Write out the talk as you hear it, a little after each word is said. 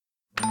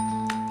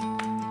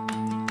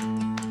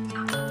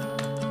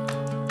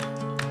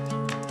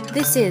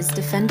This is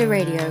Defender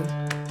Radio.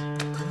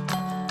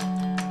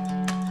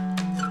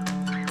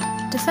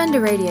 Defender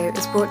Radio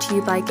is brought to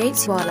you by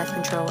Gates Wildlife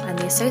Control and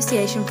the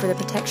Association for the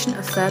Protection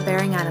of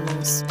Fur-Bearing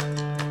Animals.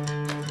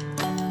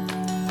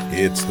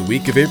 It's the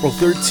week of April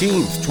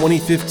 13th,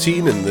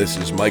 2015, and this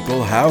is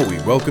Michael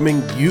Howie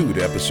welcoming you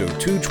to episode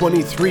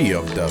 223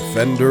 of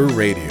Defender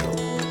Radio.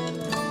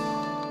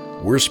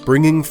 We're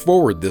springing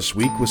forward this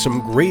week with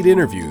some great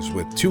interviews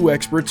with two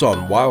experts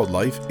on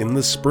wildlife in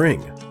the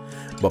spring.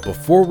 But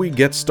before we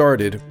get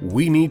started,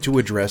 we need to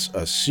address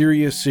a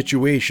serious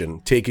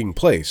situation taking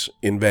place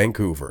in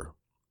Vancouver.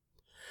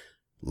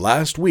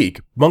 Last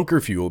week,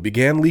 bunker fuel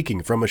began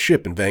leaking from a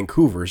ship in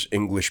Vancouver's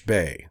English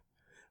Bay.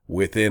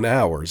 Within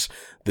hours,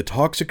 the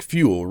toxic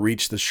fuel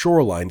reached the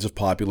shorelines of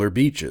popular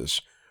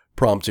beaches,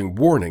 prompting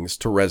warnings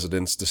to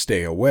residents to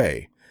stay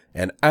away,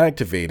 and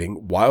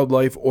activating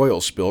wildlife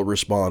oil spill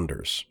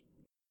responders.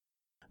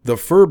 The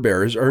fur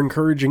bearers are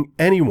encouraging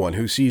anyone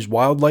who sees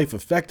wildlife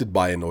affected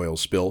by an oil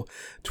spill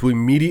to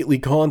immediately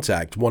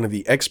contact one of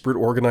the expert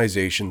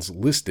organizations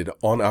listed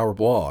on our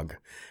blog,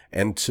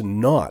 and to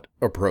not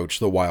approach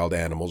the wild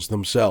animals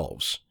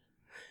themselves.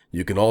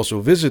 You can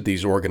also visit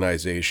these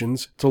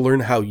organizations to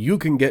learn how you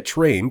can get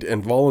trained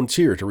and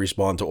volunteer to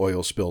respond to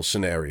oil spill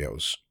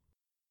scenarios.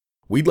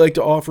 We'd like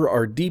to offer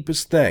our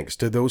deepest thanks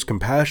to those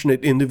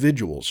compassionate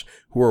individuals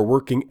who are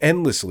working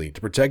endlessly to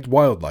protect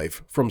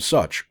wildlife from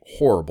such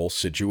horrible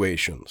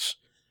situations.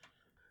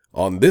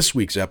 On this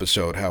week's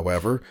episode,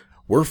 however,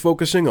 we're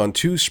focusing on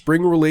two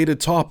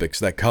spring-related topics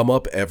that come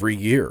up every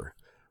year: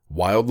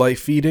 wildlife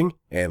feeding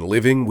and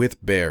living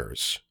with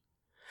bears.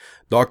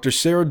 Dr.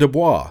 Sarah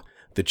Dubois,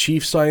 the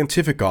Chief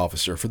Scientific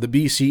Officer for the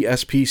BC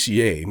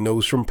SPCA,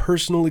 knows from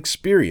personal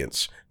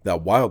experience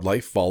that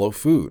wildlife follow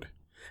food,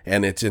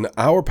 and it's in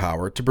our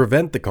power to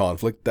prevent the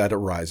conflict that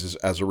arises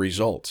as a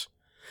result.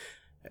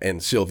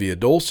 And Sylvia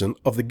Dolson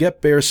of the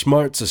Get Bear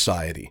Smart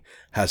Society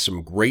has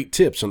some great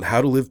tips on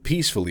how to live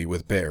peacefully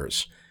with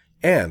bears,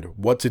 and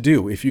what to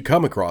do if you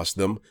come across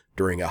them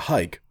during a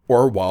hike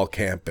or while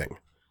camping.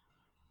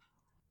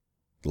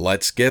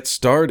 Let's get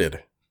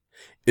started.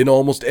 In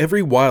almost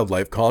every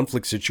wildlife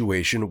conflict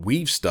situation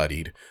we've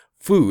studied,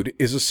 food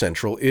is a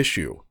central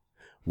issue.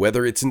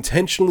 Whether it's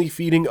intentionally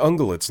feeding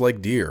ungulates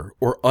like deer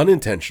or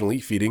unintentionally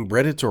feeding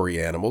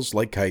predatory animals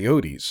like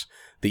coyotes,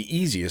 the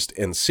easiest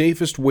and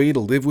safest way to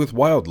live with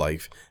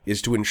wildlife is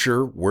to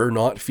ensure we're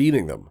not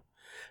feeding them.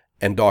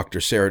 And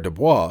Dr. Sarah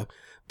Dubois,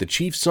 the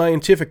Chief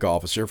Scientific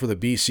Officer for the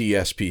BC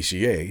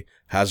SPCA,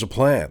 has a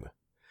plan.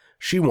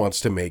 She wants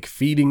to make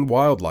feeding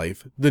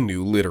wildlife the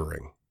new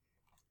littering.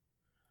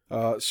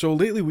 So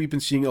lately we've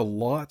been seeing a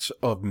lot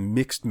of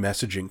mixed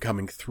messaging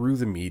coming through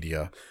the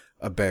media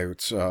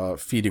about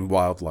feeding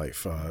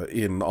wildlife.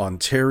 In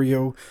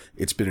Ontario,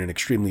 it's been an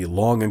extremely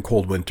long and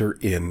cold winter.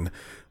 In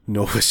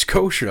Nova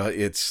Scotia,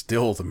 it's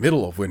still the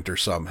middle of winter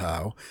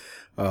somehow.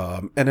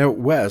 And out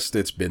west,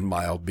 it's been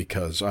mild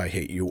because I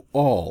hate you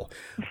all.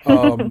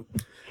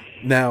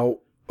 Now,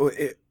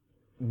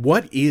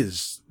 what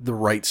is the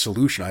right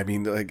solution? I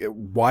mean,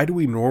 why do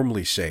we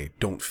normally say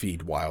don't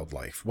feed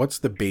wildlife? What's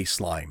the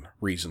baseline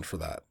reason for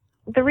that?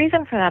 The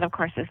reason for that, of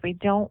course, is we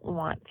don't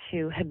want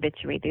to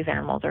habituate these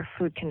animals or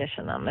food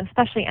condition them,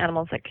 especially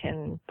animals that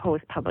can pose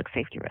public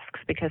safety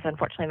risks, because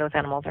unfortunately those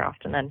animals are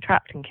often then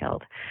trapped and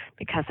killed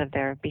because of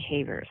their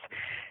behaviors.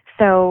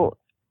 So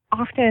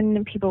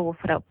often people will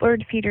put out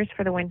bird feeders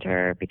for the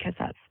winter because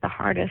that's the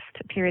hardest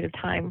period of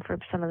time for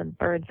some of the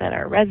birds that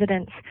are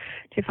residents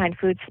to find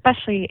food,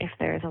 especially if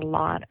there's a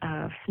lot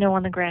of snow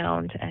on the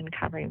ground and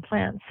covering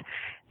plants.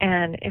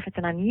 And if it's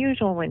an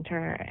unusual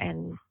winter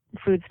and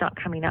food's not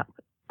coming up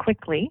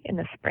quickly in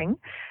the spring,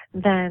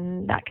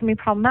 then that can be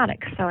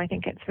problematic. So I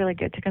think it's really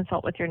good to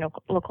consult with your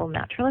local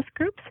naturalist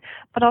groups,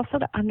 but also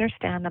to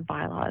understand the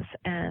bylaws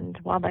and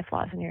wildlife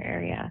laws in your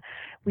area.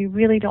 We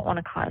really don't want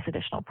to cause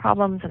additional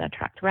problems and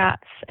attract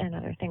rats and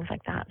other things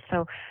like that.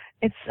 So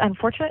it's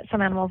unfortunate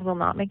some animals will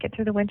not make it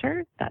through the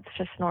winter. That's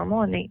just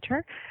normal in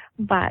nature,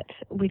 but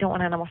we don't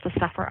want animals to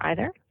suffer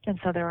either. And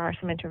so there are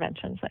some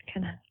interventions that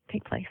can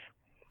take place.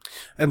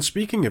 And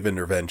speaking of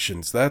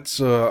interventions, that's,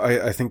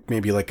 I think,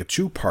 maybe like a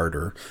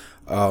two-parter.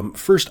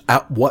 First,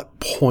 at what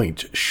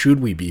point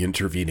should we be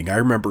intervening? I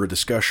remember a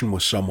discussion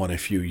with someone a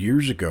few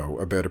years ago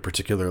about a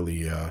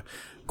particularly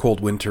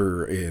cold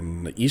winter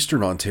in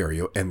eastern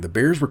Ontario, and the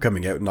bears were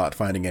coming out and not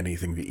finding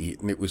anything to eat,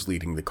 and it was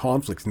leading to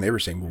conflict, and they were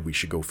saying, well, we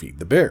should go feed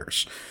the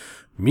bears.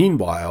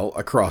 Meanwhile,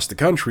 across the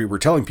country, we're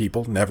telling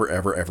people never,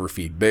 ever, ever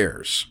feed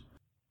bears.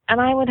 And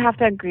I would have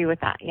to agree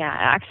with that, yeah.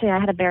 Actually, I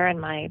had a bear in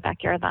my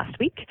backyard last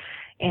week,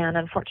 and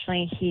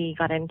unfortunately, he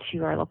got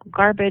into our local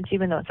garbage,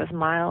 even though it says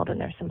mild and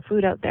there's some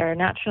food out there.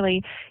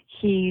 Naturally,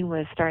 he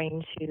was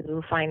starting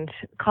to find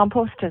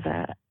compost as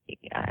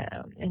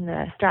in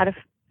the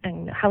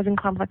and housing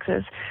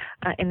complexes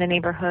in the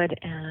neighborhood,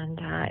 and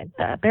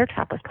the bear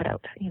trap was put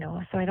out.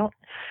 So I don't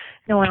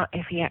know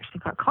if he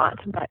actually got caught,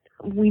 but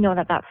we know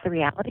that that's the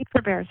reality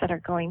for bears that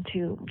are going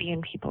to be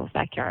in people's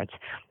backyards.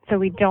 So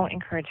we don't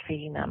encourage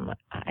feeding them.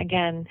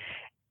 Again,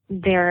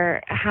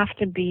 there have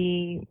to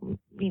be,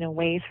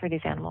 ways for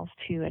these animals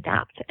to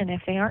adapt. And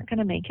if they aren't going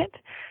to make it,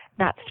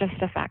 that's just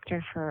a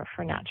factor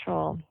for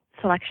natural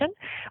selection.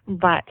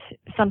 But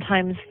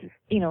sometimes,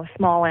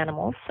 small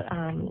animals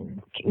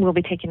will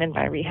be taken in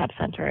by a rehab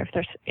center if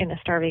they're in a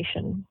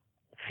starvation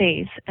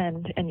phase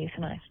and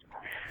euthanized.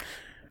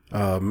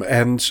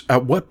 And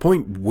at what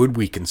point would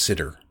we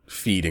consider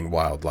feeding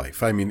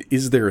wildlife? I mean,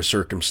 is there a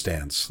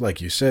circumstance,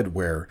 like you said,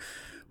 where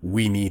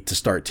we need to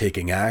start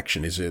taking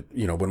action? Is it,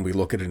 when we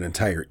look at an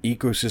entire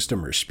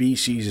ecosystem or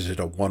species, is it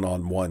a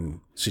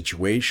one-on-one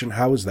situation?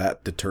 How is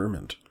that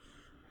determined?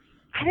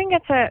 I think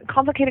it's a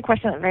complicated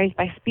question that varies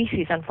by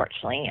species,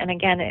 unfortunately. And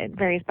again, it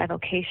varies by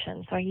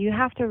location. So you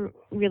have to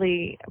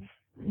really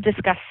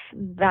discuss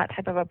that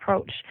type of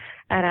approach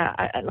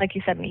at like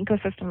you said, an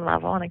ecosystem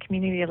level and a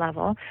community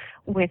level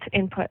with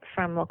input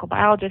from local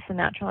biologists and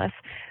naturalists.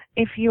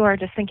 If you are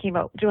just thinking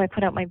about, do I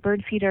put out my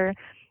bird feeder,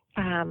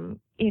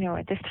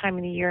 at this time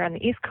of the year on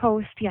the East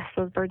Coast, yes,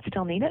 those birds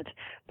still need it.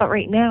 But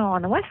right now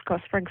on the West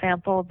Coast, for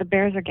example, the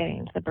bears are getting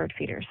into the bird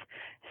feeders.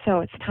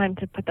 So it's time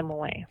to put them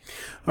away.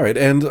 All right.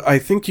 And I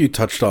think you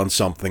touched on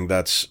something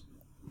that's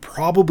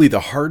probably the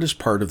hardest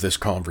part of this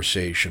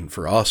conversation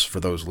for us, for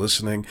those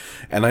listening.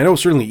 And I know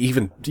certainly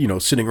even,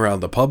 sitting around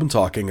the pub and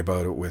talking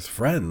about it with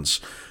friends,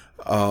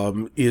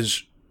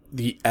 is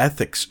the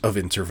ethics of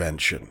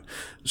intervention.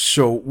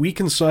 So we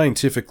can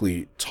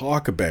scientifically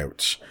talk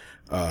about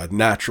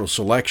natural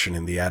selection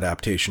in the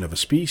adaptation of a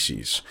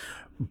species.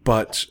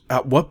 But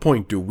at what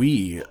point do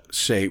we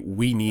say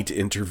we need to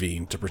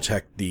intervene to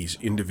protect these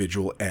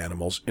individual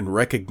animals in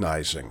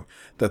recognizing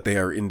that they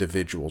are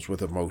individuals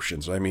with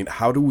emotions? I mean,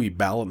 how do we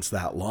balance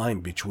that line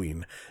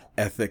between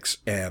ethics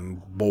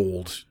and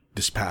bold,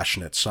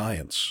 dispassionate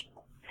science?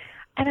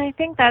 And I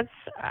think that's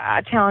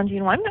a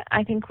challenging one.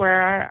 I think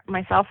where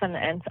myself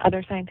and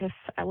other scientists,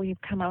 we've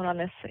come out on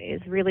this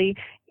is really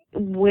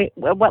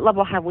what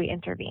level have we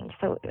intervened?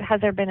 So has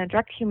there been a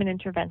direct human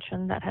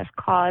intervention that has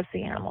caused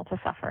the animal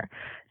to suffer?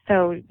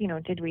 So,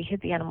 did we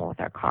hit the animal with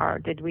our car?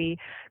 Did we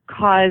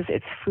cause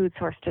its food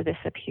source to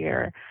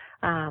disappear,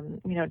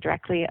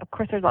 directly? Of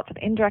course, there's lots of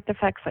indirect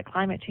effects like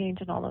climate change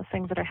and all those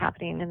things that are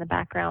happening in the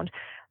background.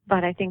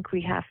 But I think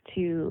we have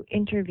to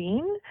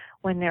intervene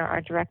when there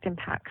are direct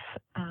impacts,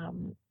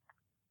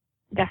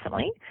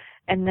 definitely.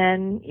 And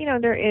then,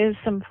 there is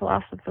some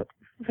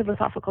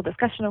philosophical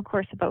discussion, of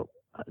course, about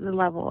the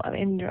level of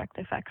indirect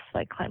effects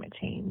like climate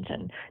change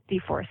and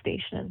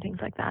deforestation and things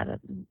like that,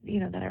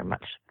 that are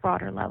much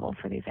broader level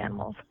for these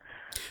animals.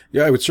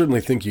 Yeah, I would certainly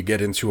think you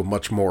get into a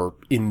much more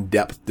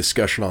in-depth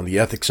discussion on the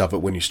ethics of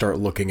it when you start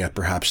looking at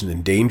perhaps an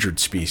endangered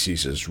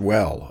species as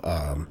well.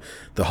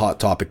 The hot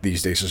topic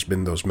these days has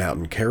been those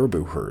mountain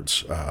caribou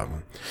herds.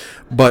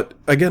 But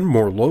again,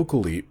 more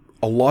locally,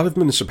 a lot of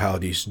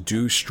municipalities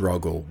do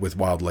struggle with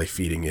wildlife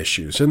feeding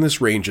issues, and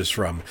this ranges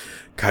from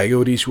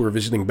coyotes who are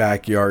visiting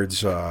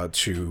backyards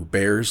to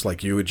bears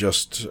like you had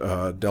just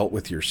dealt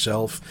with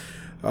yourself,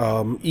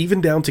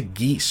 even down to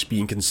geese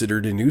being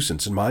considered a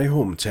nuisance. In my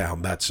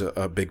hometown, that's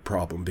a big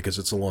problem because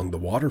it's along the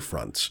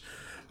waterfronts.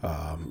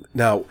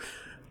 Now,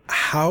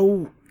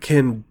 how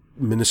can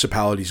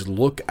municipalities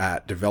look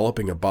at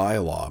developing a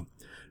bylaw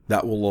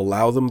that will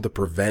allow them to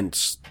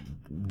prevent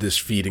this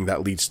feeding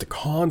that leads to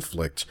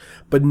conflict,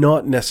 but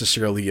not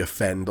necessarily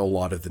offend a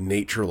lot of the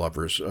nature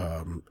lovers?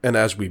 And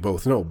as we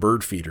both know,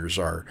 bird feeders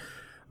are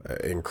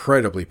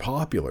incredibly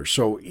popular.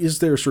 So is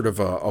there sort of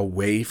a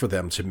way for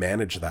them to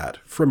manage that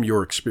from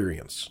your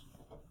experience?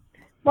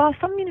 Well,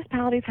 some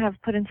municipalities have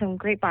put in some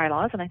great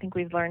bylaws, and I think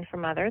we've learned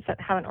from others that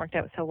haven't worked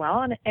out so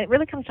well. And it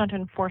really comes down to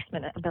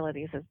enforcement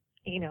abilities,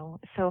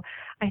 So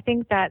I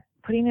think that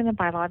putting in a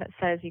bylaw that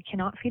says you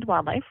cannot feed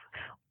wildlife,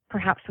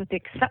 perhaps with the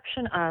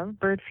exception of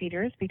bird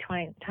feeders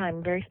between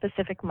very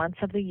specific months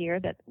of the year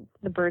that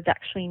the birds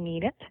actually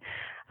need it.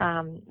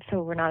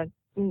 So we're not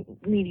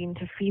needing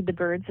to feed the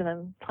birds in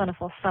the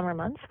plentiful summer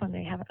months when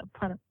they have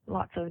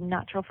lots of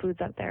natural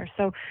foods out there.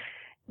 So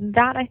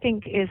that, I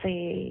think, is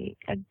a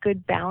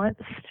good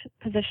balanced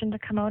position to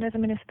come out as a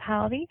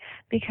municipality,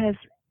 because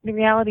the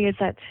reality is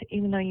that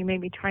even though you may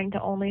be trying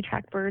to only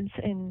attract birds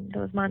in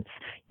those months,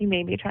 you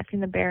may be attracting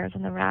the bears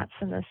and the rats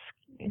and the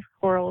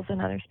squirrels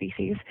and other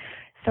species.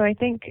 So I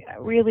think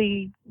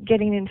really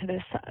getting into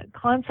this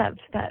concept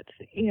that,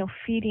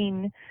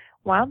 feeding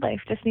wildlife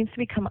just needs to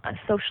become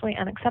socially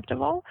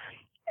unacceptable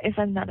is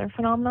another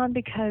phenomenon,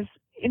 because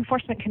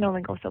enforcement can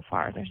only go so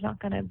far. There's not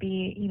going to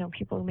be,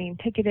 people being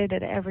ticketed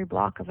at every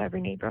block of every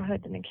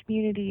neighborhood in the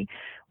community.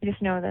 We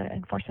just know that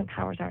enforcement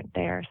powers aren't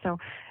there. So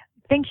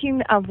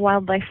thinking of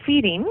wildlife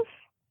feeding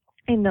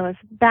in those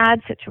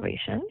bad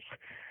situations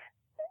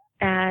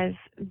as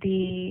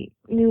the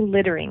new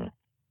littering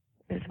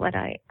is what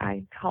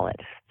I call it.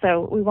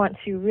 So we want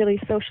to really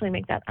socially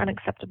make that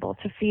unacceptable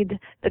to feed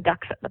the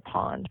ducks at the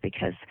pond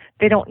because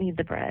they don't need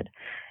the bread,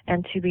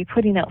 and to be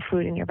putting out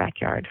food in your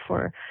backyard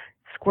for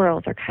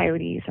squirrels or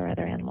coyotes or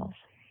other animals.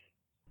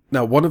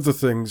 Now, one of the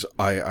things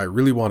I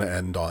really want to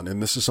end on,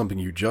 and this is something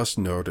you just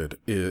noted,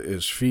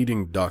 is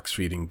feeding ducks,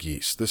 feeding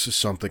geese. This is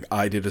something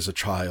I did as a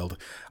child.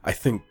 I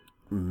think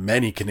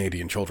many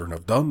Canadian children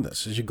have done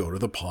this, is you go to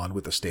the pond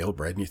with the stale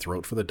bread and you throw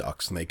it for the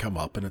ducks and they come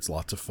up and it's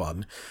lots of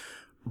fun.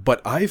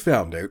 But I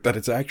found out that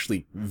it's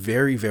actually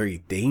very, very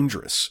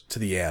dangerous to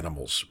the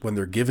animals when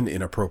they're given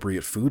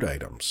inappropriate food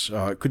items.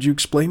 Could you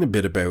explain a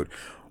bit about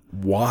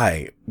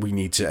why we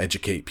need to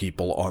educate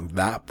people on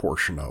that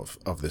portion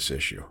of this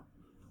issue?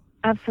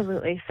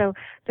 Absolutely. So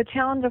the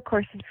challenge, of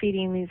course, is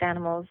feeding these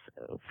animals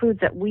foods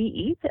that we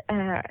eat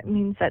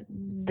means that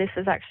this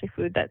is actually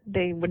food that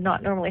they would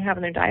not normally have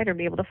in their diet or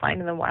be able to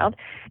find in the wild.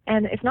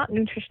 And it's not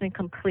nutritionally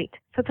complete.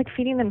 So it's like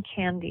feeding them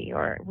candy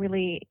or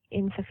really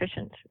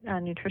insufficient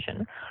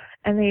nutrition.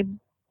 And they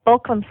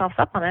bulk themselves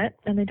up on it,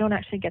 and they don't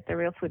actually get the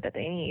real food that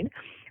they need.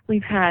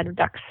 We've had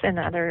ducks and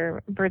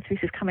other bird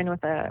species come in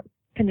with a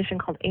condition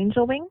called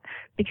angel wing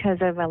because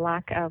of a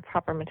lack of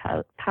proper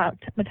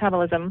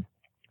metabolism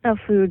of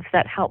foods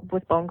that help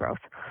with bone growth.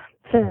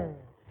 So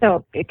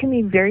it can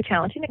be very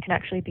challenging. It can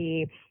actually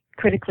be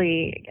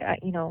critically,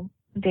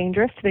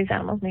 dangerous to these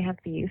animals, and they have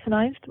to be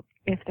euthanized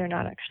if they're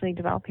not actually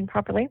developing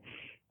properly.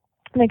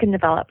 And they can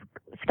develop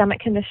stomach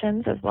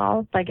conditions as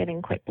well by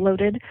getting quite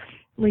bloated.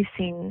 We've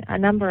seen a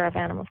number of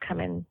animals come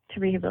in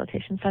to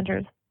rehabilitation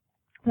centers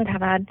that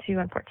have had to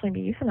unfortunately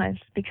be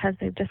euthanized because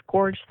they've just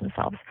gorged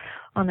themselves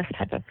on this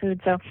type of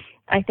food. So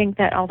I think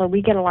that although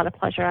we get a lot of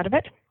pleasure out of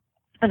it,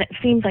 and it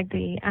seems like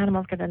the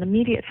animals get an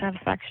immediate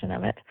satisfaction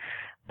of it,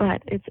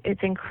 but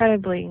it's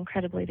incredibly,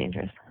 incredibly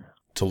dangerous.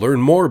 To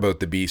learn more about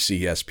the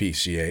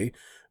BCSPCA,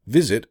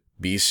 visit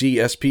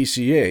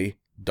bcspca.ca.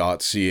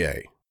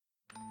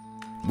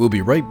 We'll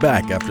be right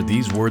back after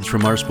these words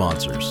from our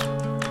sponsors.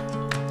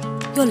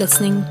 You're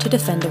listening to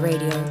Defender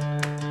Radio.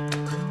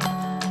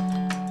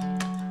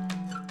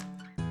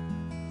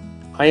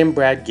 I am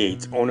Brad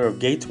Gates, owner of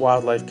Gates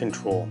Wildlife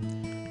Control.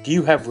 Do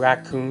you have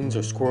raccoons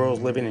or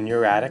squirrels living in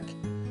your attic?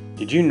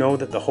 Did you know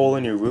that the hole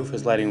in your roof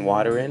is letting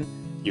water in,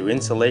 your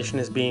insulation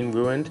is being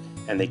ruined,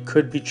 and they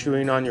could be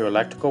chewing on your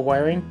electrical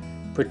wiring?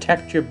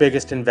 Protect your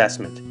biggest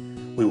investment.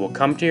 We will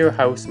come to your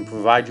house and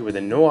provide you with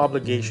a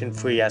no-obligation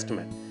free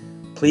estimate.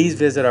 Please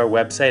visit our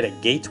website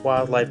at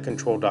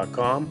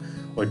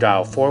gateswildlifecontrol.com or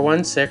dial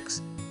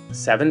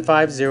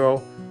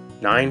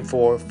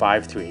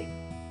 416-750-9453.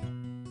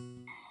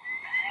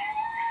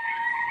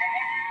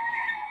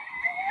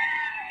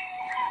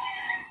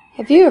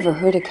 Have you ever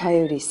heard a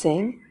coyote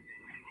sing?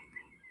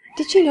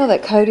 Did you know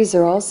that coyotes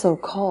are also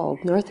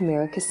called North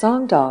America's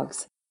song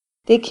dogs?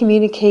 They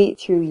communicate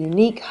through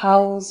unique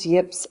howls,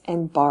 yips,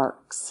 and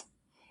barks.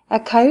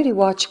 At Coyote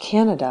Watch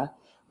Canada,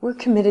 we're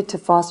committed to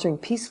fostering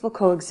peaceful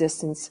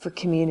coexistence for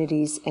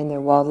communities and their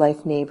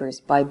wildlife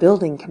neighbors by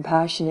building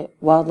compassionate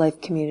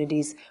wildlife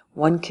communities,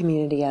 one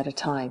community at a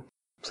time.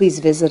 Please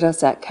visit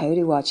us at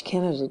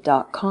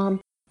coyotewatchcanada.com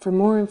for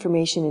more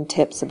information and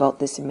tips about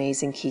this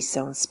amazing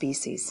keystone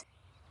species.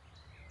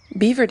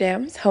 Beaver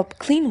dams help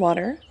clean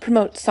water,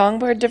 promote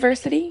songbird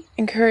diversity,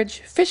 encourage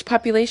fish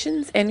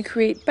populations, and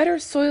create better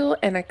soil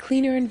and a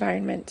cleaner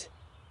environment.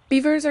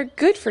 Beavers are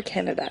good for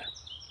Canada,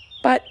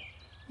 but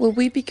will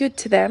we be good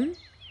to them?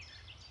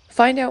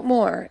 Find out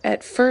more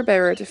at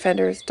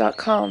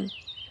furbearerdefenders.com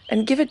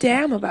and give a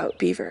damn about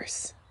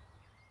beavers.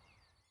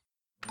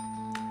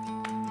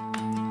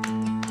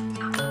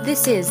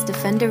 This is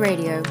Defender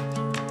Radio.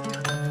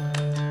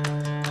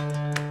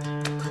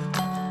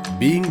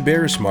 Being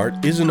bear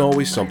smart isn't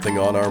always something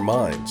on our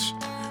minds,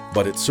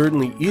 but it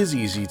certainly is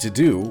easy to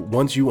do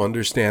once you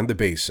understand the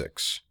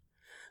basics.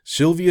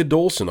 Sylvia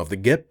Dolson of the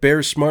Get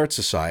Bear Smart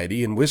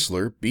Society in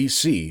Whistler,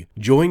 BC,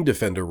 joined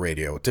Defender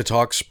Radio to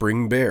talk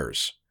spring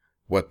bears,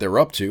 what they're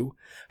up to,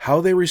 how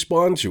they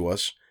respond to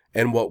us,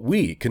 and what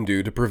we can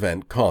do to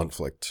prevent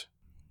conflict.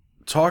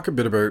 Talk a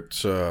bit about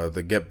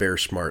the Get Bear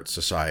Smart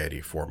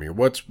Society for me.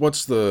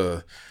 What's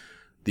the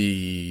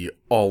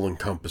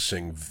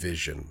all-encompassing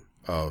vision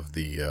of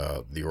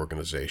the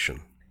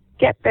organization?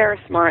 Get Bear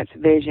Smart's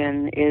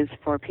vision is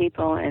for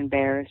people and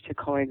bears to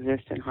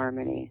coexist in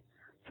harmony.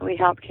 So we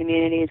help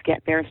communities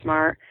get bear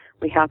smart,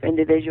 we help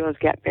individuals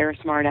get bear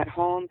smart at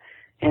home,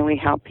 and we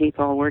help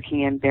people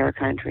working in bear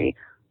country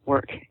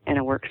work in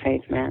a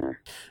work-safe manner.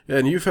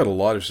 And you've had a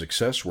lot of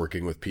success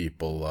working with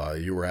people.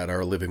 You were at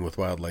our Living with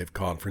Wildlife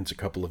conference a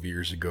couple of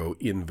years ago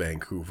in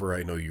Vancouver.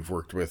 I know you've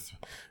worked with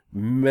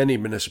many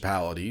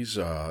municipalities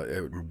out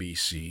in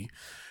BC.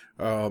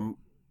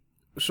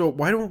 So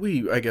why don't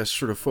we, I guess,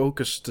 sort of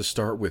focus to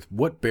start with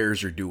what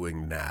bears are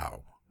doing now?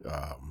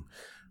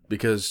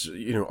 Because,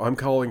 I'm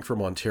calling from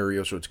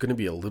Ontario, so it's going to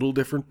be a little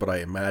different, but I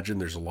imagine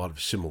there's a lot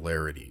of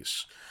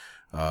similarities.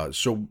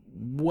 So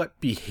what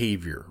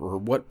behavior or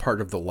what part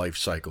of the life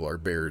cycle are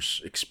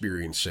bears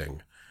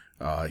experiencing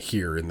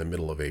here in the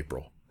middle of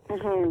April?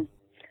 Mm-hmm.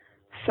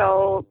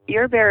 So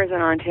your bears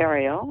in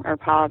Ontario are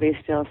probably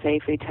still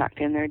safely tucked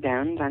in their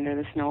dens under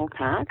the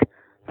snowpack,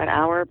 but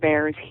our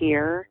bears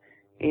here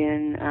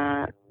in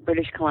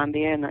British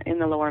Columbia, in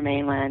the lower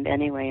mainland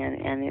anyway,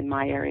 and in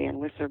my area in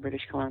Whistler,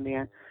 British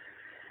Columbia,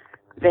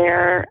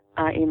 they're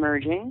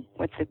emerging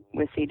with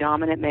the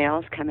dominant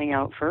males coming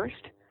out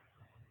first,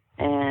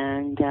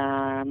 and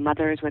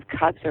mothers with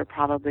cubs are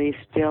probably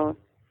still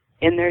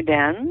in their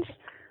dens,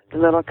 The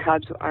little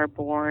cubs are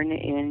born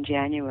in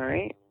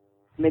January,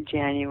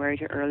 mid-January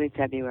to early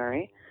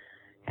February,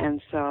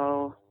 and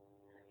so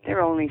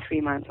they're only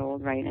 3 months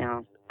old right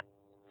now.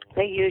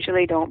 They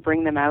usually don't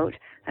bring them out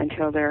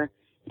until they're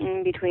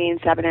between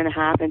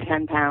 7.5 and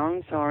 10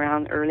 pounds, so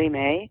around early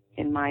May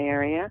in my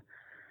area,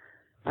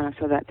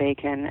 so that they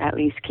can at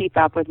least keep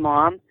up with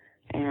mom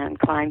and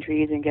climb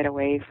trees and get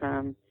away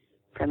from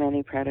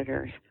any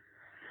predators.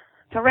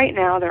 So right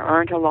now there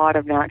aren't a lot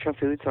of natural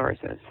food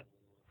sources.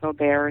 So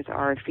bears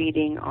are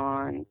feeding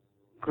on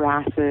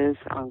grasses,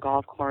 on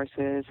golf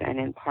courses, and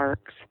in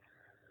parks.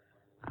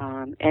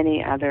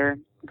 Any other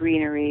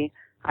greenery.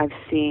 I've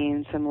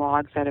seen some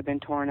logs that have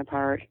been torn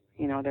apart.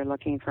 You know, they're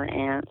looking for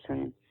ants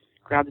and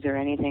grubs or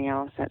anything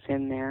else that's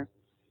in there.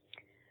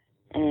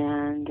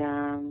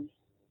 And,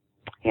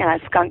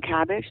 skunk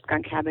cabbage.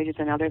 Skunk cabbage is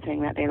another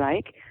thing that they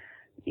like.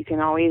 You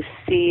can always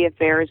see if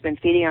bear has been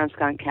feeding on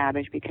skunk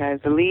cabbage because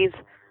the leaves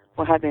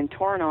will have been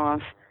torn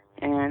off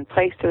and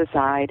placed to the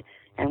side,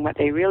 and what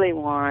they really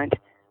want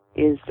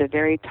is the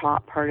very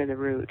top part of the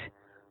root,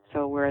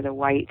 so where the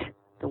white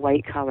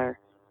color,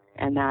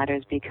 and that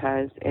is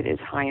because it is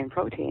high in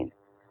protein.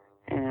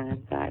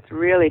 And it's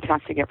really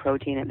tough to get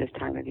protein at this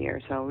time of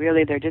year. So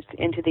really they're just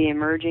into the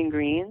emerging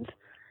greens.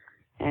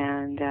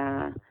 And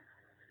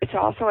it's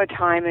also a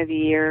time of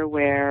year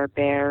where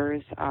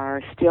bears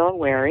are still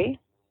wary.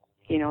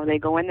 You know, they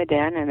go in the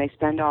den and they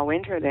spend all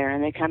winter there,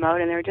 and they come out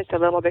and they're just a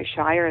little bit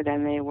shyer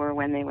than they were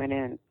when they went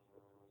in.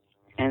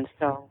 And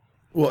so...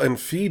 Well, and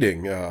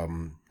feeding,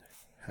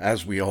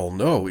 as we all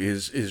know,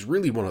 is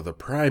really one of the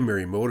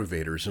primary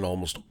motivators in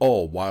almost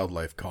all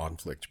wildlife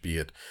conflict, be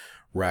it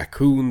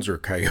raccoons or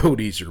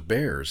coyotes or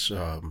bears.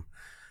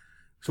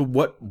 So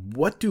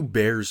what do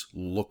bears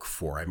look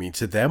for? I mean,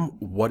 to them,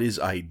 what is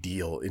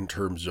ideal in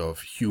terms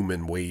of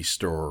human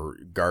waste or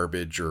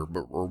garbage or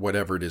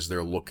whatever it is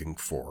they're looking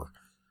for?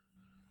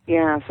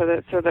 Yeah,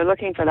 so they're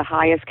looking for the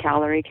highest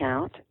calorie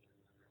count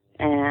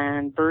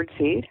and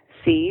birdseed,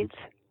 seeds,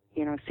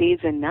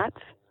 seeds and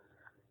nuts,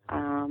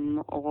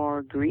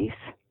 or grease,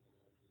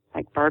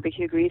 like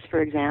barbecue grease,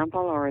 for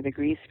example, or the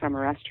grease from a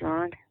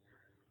restaurant.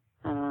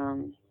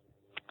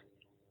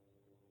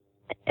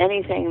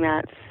 Anything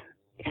that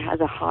has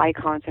a high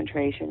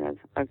concentration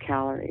of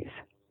calories.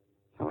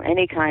 So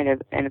any kind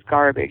of, and if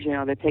garbage,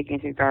 they're picking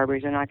through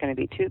garbage, they're not going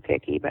to be too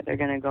picky, but they're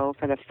going to go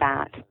for the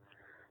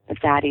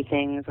fatty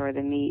things or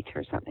the meat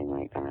or something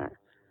like that.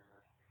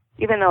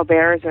 Even though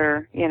bears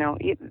are,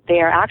 they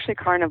are actually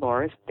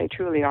carnivores. They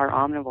truly are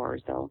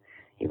omnivores, though,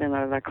 even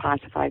though they're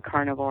classified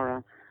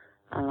carnivora.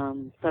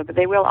 But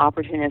they will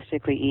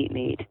opportunistically eat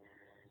meat.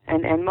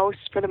 And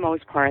for the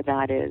most part,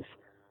 that is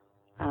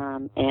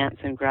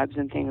ants and grubs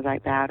and things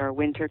like that, or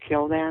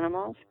winter-killed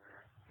animals.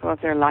 So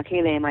if they're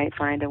lucky, they might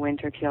find a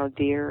winter-killed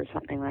deer or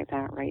something like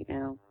that right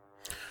now.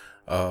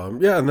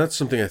 And that's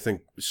something I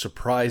think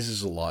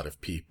surprises a lot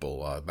of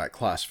people, that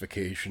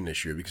classification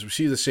issue, because we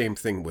see the same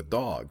thing with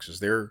dogs, as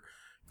they're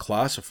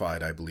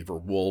classified, I believe, or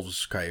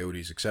wolves,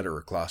 coyotes, etc.,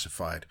 are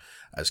classified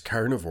as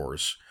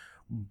carnivores,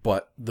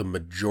 but the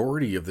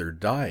majority of their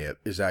diet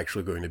is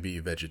actually going to be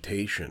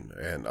vegetation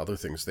and other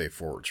things they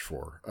forage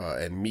for,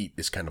 and meat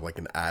is kind of like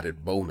an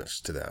added bonus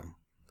to them.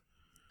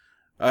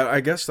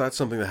 I guess that's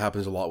something that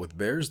happens a lot with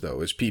bears,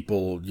 though, is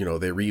people,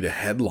 they read a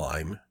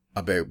headline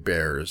about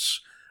bears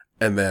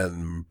and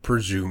then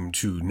presume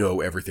to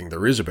know everything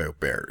there is about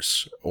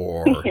bears.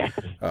 Or,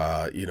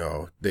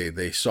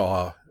 they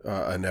saw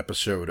an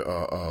episode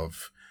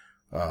of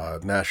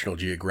National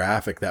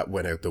Geographic that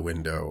went out the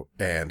window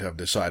and have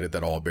decided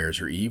that all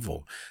bears are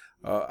evil.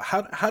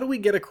 How do we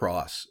get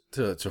across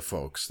to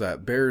folks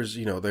that bears,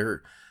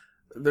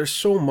 they're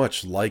so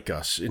much like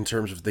us in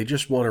terms of they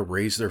just want to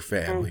raise their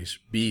families,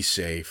 be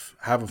safe,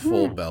 have a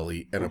full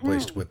belly, and a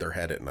place to put their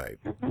head at night?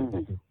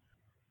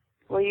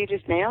 Well, you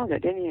just nailed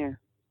it, didn't you?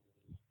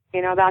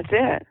 That's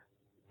it.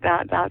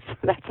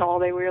 That's all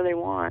they really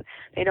want.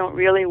 They don't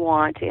really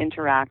want to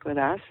interact with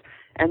us,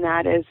 and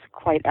that is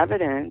quite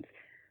evident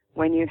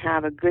when you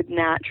have a good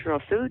natural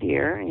food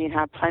year and you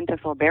have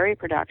plentiful berry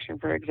production,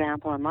 for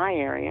example, in my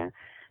area.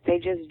 They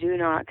just do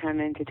not come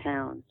into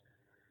town.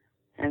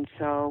 And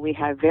so we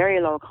have very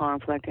low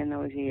conflict in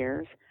those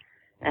years.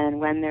 And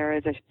when there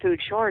is a food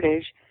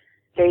shortage,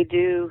 they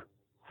do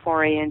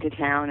foray into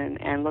town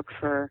and look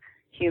for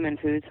human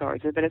food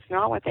sources. But it's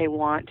not what they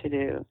want to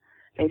do.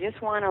 They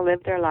just want to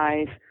live their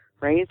life,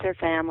 raise their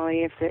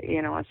family, if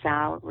a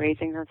sow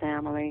raising her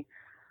family,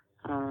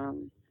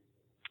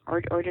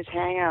 or just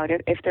hang out.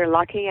 If they're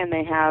lucky and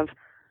they have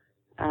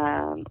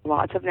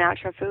lots of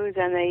natural foods,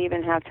 then they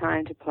even have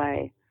time to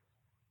play.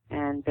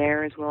 And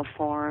bears will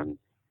form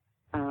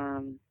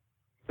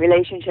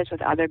relationships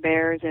with other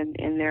bears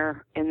in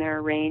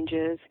their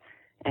ranges,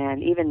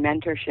 and even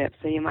mentorship.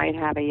 So you might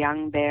have a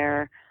young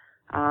bear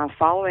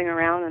following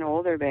around an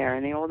older bear,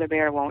 and the older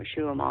bear won't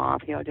shoo him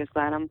off. He'll just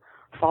let him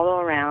follow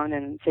around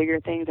and figure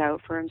things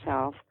out for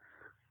himself.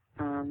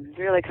 It's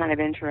really kind of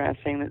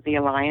interesting that the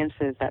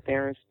alliances that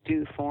bears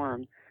do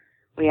form.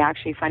 We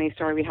actually, funny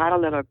story, we had a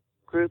little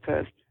group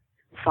of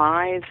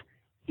 5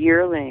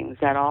 yearlings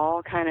that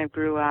all kind of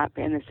grew up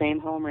in the same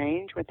home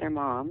range with their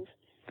moms.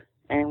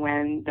 And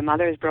when the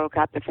mothers broke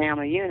up the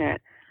family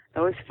unit,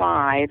 those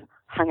 5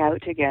 hung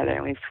out together,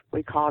 and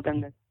we called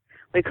them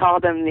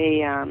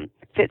the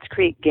Fitz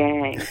Creek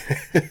Gang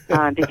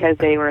because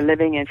they were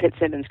living in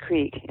Fitzsimmons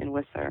Creek in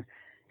Whistler.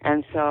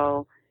 And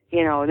so,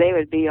 you know, they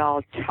would be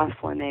all tough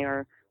when they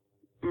were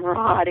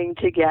marauding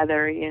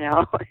together, you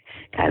know,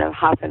 kind of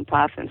huff and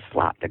puff and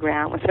slap the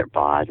ground with their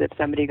paws if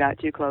somebody got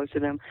too close to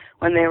them.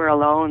 When they were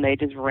alone, they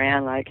just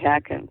ran like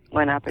heck and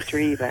went up a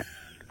tree, but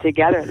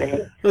together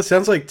they... That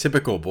sounds like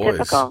typical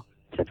boys.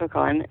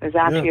 Typical. And it was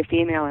actually a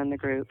female in the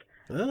group.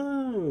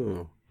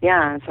 Oh.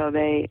 Yeah, so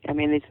they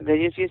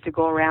just used to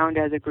go around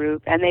as a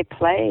group, and they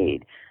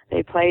played.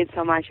 They played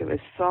so much. It was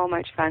so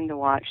much fun to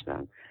watch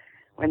them.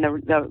 When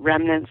the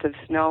remnants of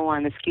snow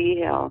on the ski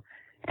hill,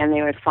 and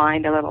they would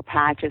find a little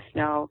patch of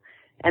snow,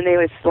 and they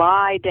would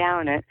slide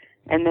down it,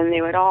 and then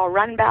they would all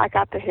run back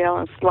up the hill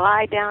and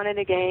slide down it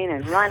again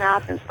and run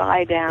up and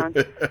slide down.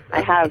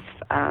 I have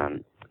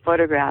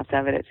photographs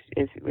of it.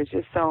 It was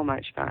just so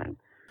much fun.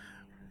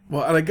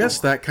 Well, and I guess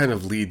that kind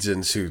of leads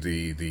into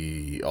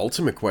the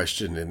ultimate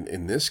question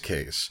in this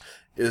case,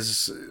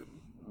 is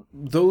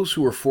those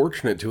who are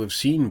fortunate to have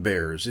seen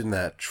bears in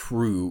that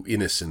true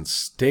innocent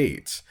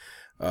state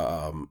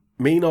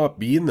may not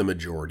be in the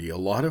majority. A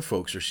lot of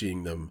folks are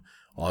seeing them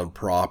on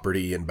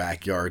property and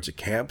backyards at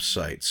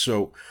campsites.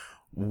 So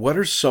what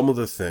are some of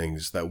the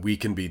things that we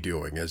can be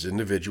doing as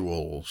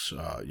individuals,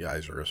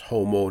 either as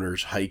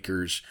homeowners,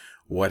 hikers,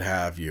 what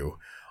have you,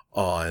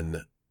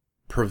 on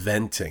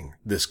preventing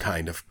this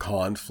kind of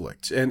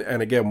conflict?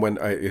 And again,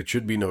 it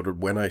should be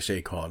noted, when I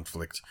say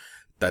conflict,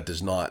 that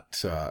does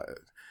not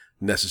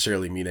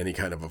necessarily mean any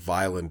kind of a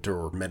violent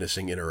or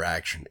menacing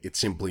interaction. It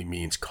simply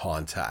means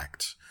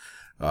contact.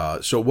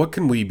 So what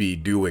can we be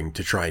doing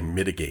to try and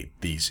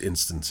mitigate these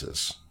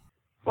instances?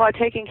 Well,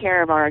 taking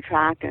care of our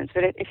attractants.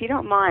 But if you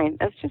don't mind,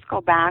 let's just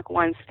go back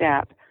one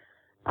step.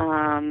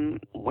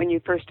 When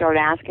you first started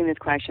asking this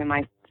question,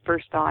 my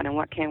first thought, and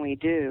what can we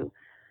do?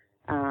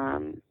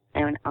 And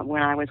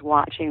when I was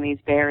watching these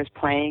bears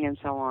playing and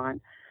so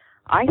on,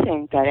 I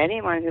think that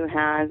anyone who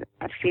has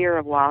a fear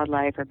of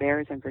wildlife, or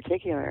bears in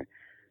particular,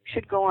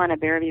 should go on a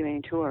bear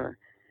viewing tour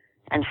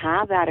and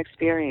have that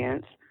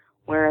experience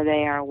where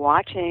they are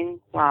watching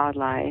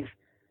wildlife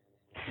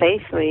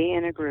safely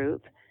in a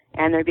group,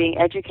 and they're being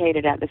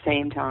educated at the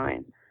same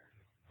time.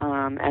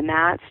 And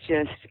that's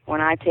just,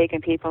 when I've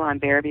taken people on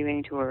bear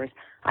viewing tours,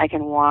 I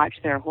can watch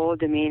their whole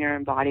demeanor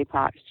and body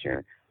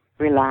posture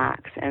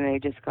relax, and they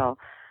just go,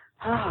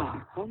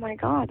 oh my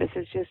God, this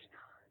is just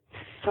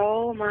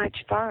so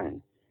much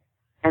fun.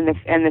 And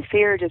the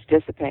fear just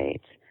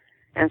dissipates.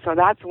 And so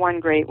that's one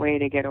great way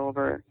to get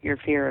over your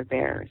fear of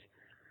bears.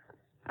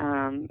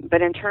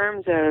 But in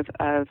terms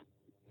of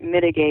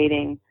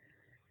mitigating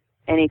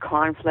any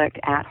conflict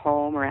at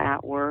home or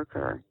at work,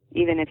 or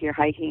even if you're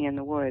hiking in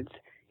the woods,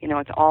 you know,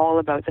 it's all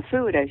about the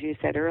food, as you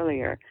said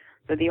earlier.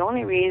 So the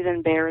only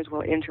reason bears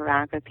will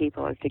interact with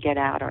people is to get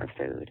at our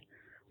food,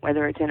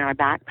 whether it's in our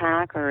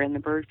backpack or in the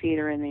bird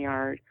feeder in the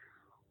yard,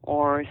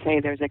 or say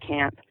there's a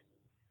camp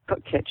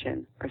cook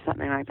kitchen or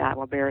something like that.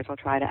 Well, bears will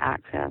try to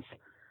access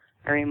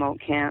a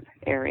remote camp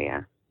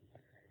area.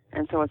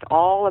 And so it's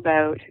all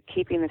about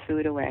keeping the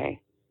food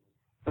away.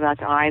 So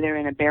that's either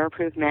in a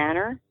bear-proof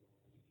manner,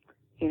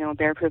 you know,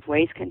 bear-proof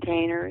waste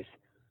containers,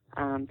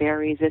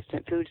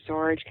 bear-resistant food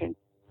storage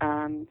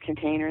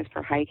containers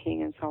for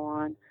hiking and so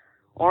on,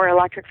 or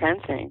electric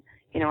fencing.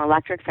 You know,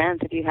 electric fence,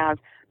 if you have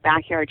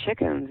backyard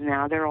chickens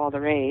now, they're all the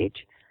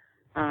rage.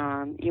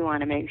 You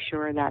want to make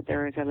sure that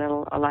there is a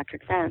little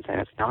electric fence,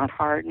 and it's not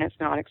hard and it's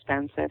not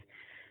expensive.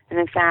 And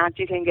in fact,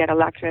 you can get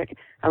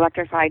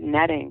electrified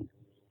netting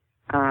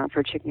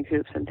for chicken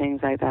coops and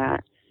things like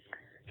that.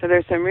 So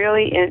there's some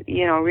really,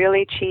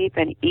 really cheap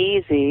and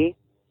easy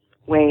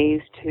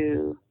ways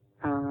to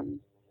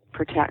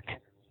protect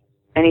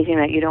anything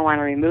that you don't want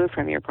to remove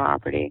from your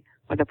property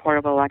with a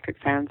portable electric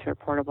fence or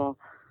portable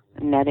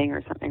netting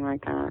or something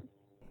like that.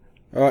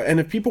 And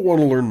if people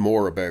want to learn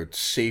more about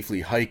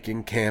safely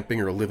hiking,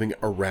 camping, or living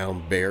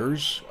around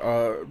bears,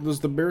 does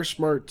the Bear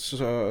Smart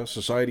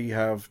Society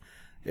have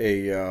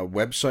a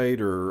website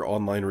or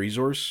online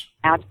resource?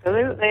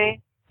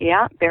 Absolutely.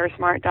 Yeah,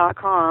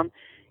 bearsmart.com.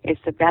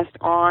 It's the best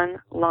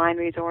online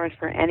resource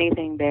for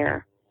anything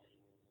bear.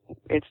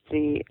 It's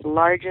the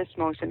largest,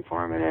 most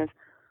informative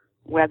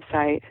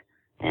website,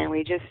 and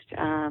we just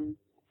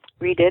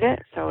redid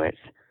it, so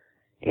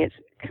it's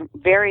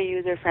very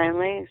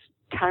user-friendly.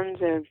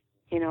 Tons of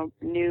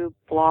new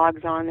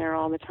blogs on there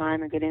all the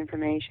time and good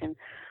information.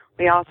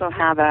 We also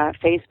have a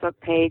Facebook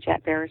page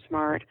at Bear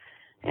Smart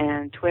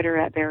and Twitter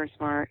at Bear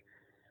Smart.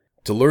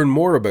 To learn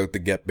more about the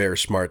Get Bear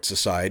Smart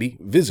Society,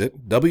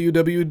 visit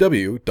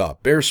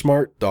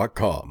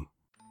www.bearsmart.com.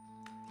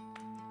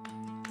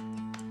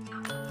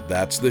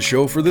 That's the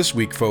show for this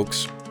week,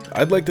 folks.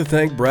 I'd like to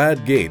thank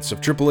Brad Gates of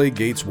AAA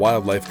Gates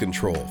Wildlife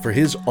Control for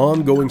his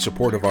ongoing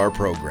support of our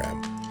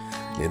program.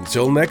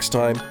 Until next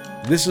time,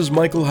 this is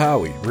Michael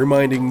Howie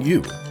reminding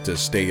you to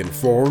stay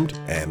informed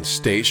and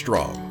stay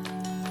strong.